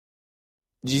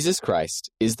Jesus Christ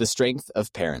is the strength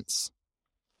of parents.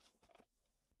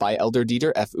 By Elder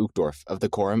Dieter F. Uchtdorf of the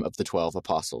Quorum of the 12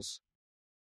 Apostles.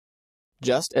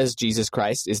 Just as Jesus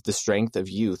Christ is the strength of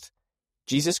youth,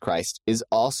 Jesus Christ is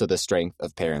also the strength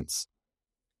of parents.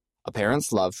 A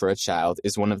parent's love for a child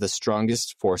is one of the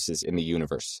strongest forces in the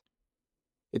universe.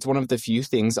 It's one of the few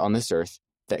things on this earth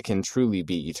that can truly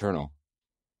be eternal.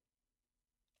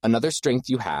 Another strength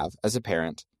you have as a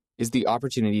parent is the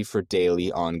opportunity for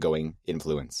daily, ongoing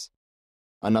influence.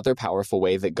 Another powerful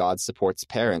way that God supports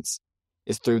parents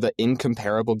is through the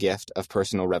incomparable gift of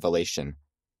personal revelation.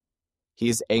 He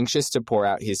is anxious to pour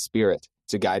out His Spirit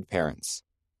to guide parents.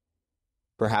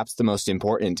 Perhaps the most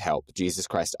important help Jesus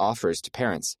Christ offers to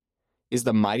parents is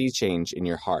the mighty change in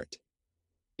your heart.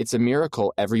 It's a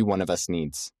miracle every one of us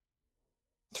needs.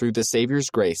 Through the Savior's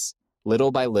grace,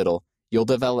 little by little, you'll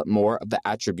develop more of the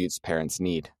attributes parents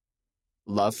need: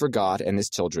 love for God and His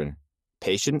children,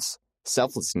 patience,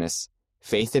 selflessness,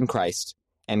 faith in Christ,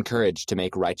 and courage to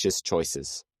make righteous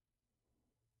choices.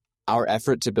 Our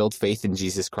effort to build faith in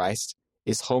Jesus Christ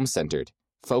is home-centered,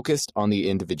 focused on the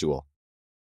individual.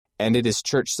 And it is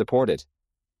church-supported.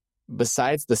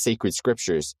 Besides the sacred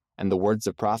scriptures and the words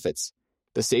of prophets,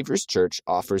 the Savior's Church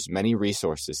offers many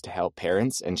resources to help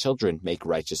parents and children make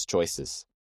righteous choices.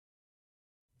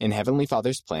 In Heavenly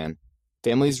Father's plan,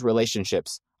 families'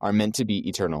 relationships are meant to be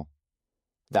eternal.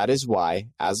 That is why,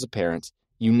 as a parent,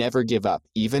 you never give up,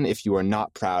 even if you are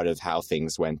not proud of how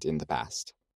things went in the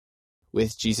past.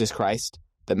 With Jesus Christ,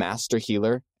 the Master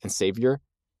Healer and Savior,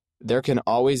 there can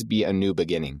always be a new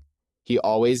beginning. He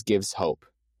always gives hope.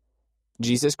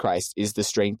 Jesus Christ is the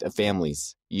strength of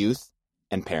families, youth,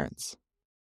 and parents.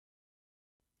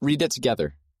 Read it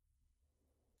together.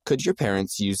 Could your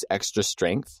parents use extra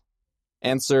strength?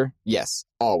 Answer, yes,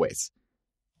 always.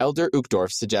 Elder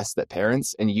Uchtdorf suggests that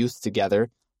parents and youth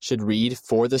together should read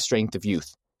For the Strength of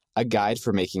Youth, a guide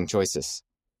for making choices.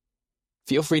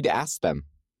 Feel free to ask them.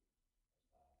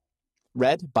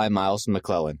 Read by Miles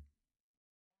McClellan.